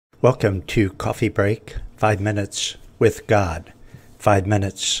Welcome to Coffee Break, 5 minutes with God, 5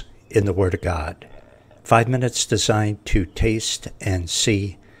 minutes in the Word of God, 5 minutes designed to taste and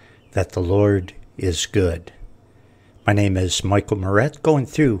see that the Lord is good. My name is Michael Moret, going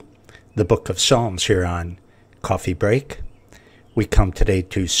through the book of Psalms here on Coffee Break. We come today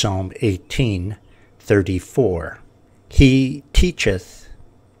to Psalm 18:34. He teacheth,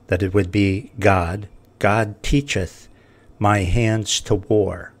 that it would be God, God teacheth my hands to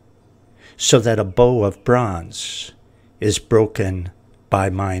war, so that a bow of bronze is broken by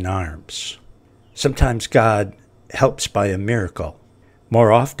mine arms. Sometimes God helps by a miracle.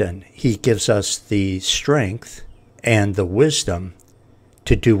 More often, he gives us the strength and the wisdom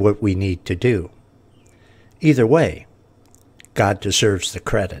to do what we need to do. Either way, God deserves the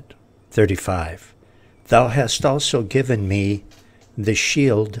credit. 35. Thou hast also given me the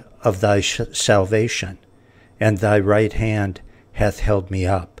shield of thy salvation, and thy right hand hath held me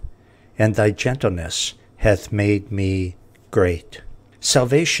up, and thy gentleness hath made me great.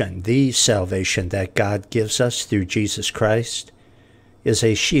 Salvation, the salvation that God gives us through Jesus Christ, is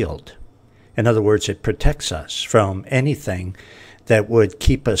a shield. In other words, it protects us from anything that would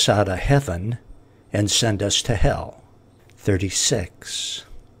keep us out of heaven and send us to hell. 36.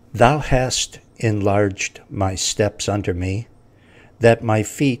 Thou hast enlarged my steps under me, that my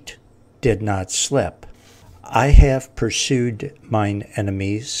feet did not slip. I have pursued mine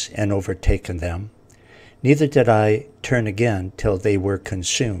enemies and overtaken them, neither did I turn again till they were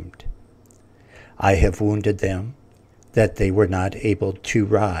consumed. I have wounded them, that they were not able to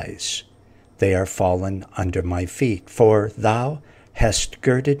rise. They are fallen under my feet. For thou hast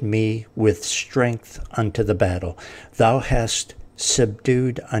girded me with strength unto the battle. Thou hast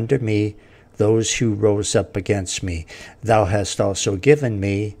subdued under me those who rose up against me. Thou hast also given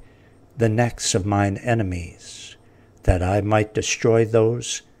me the necks of mine enemies, that I might destroy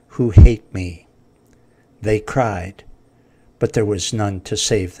those who hate me. They cried, but there was none to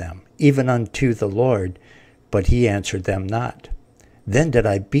save them, even unto the Lord, but he answered them not. Then did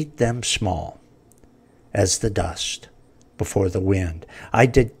I beat them small, as the dust before the wind. I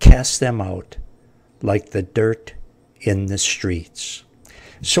did cast them out like the dirt in the streets.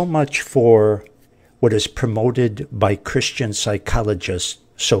 So much for what is promoted by Christian psychologists,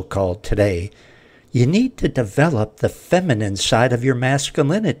 so-called today. You need to develop the feminine side of your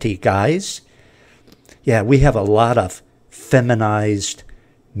masculinity, guys. Yeah, we have a lot of feminized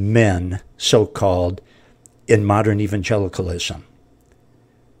men, so-called, in modern evangelicalism.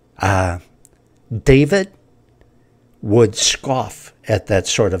 David would scoff at that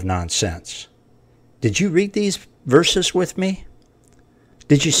sort of nonsense. Did you read these verses with me?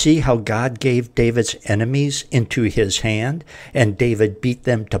 Did you see how God gave David's enemies into his hand and David beat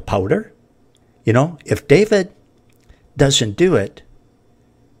them to powder? You know, if David doesn't do it,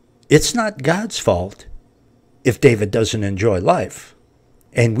 it's not God's fault if David doesn't enjoy life.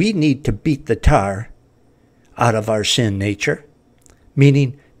 And we need to beat the tar out of our sin nature,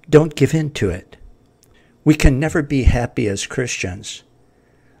 meaning don't give in to it. We can never be happy as Christians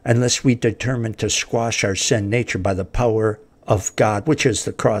unless we determine to squash our sin nature by the power of God, which is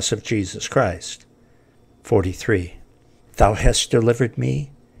the cross of Jesus Christ. 43. Thou hast delivered me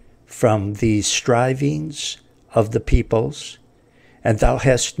from the strivings of the peoples, and thou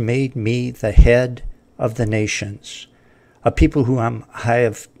hast made me the head of the nations. A people whom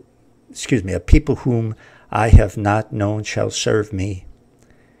I have not known shall serve me.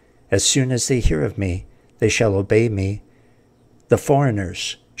 As soon as they hear of me, they shall obey me. The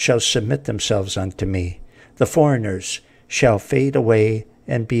foreigners shall submit themselves unto me. The foreigners shall fade away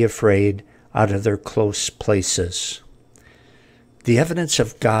and be afraid out of their close places. The evidence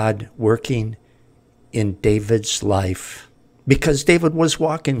of God working in David's life, because David was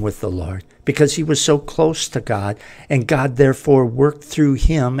walking with the Lord, because he was so close to God, and God therefore worked through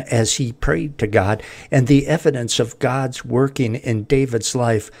him as he prayed to God. And the evidence of God's working in David's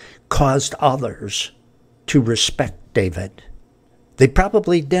life caused others to respect David. They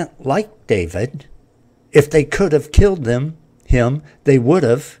probably didn't like David. If they could have killed him, they would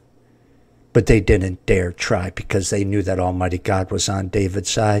have. But they didn't dare try because they knew that Almighty God was on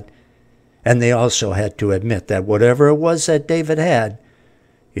David's side. And they also had to admit that whatever it was that David had,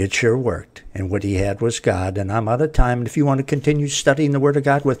 it sure worked. And what he had was God. And I'm out of time. And if you want to continue studying the Word of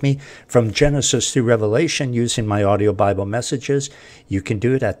God with me from Genesis through Revelation using my audio Bible messages, you can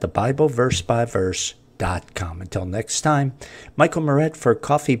do it at thebibleversebyverse.com. Until next time, Michael Moret for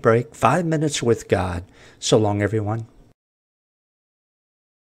Coffee Break, 5 minutes with God. So long, everyone.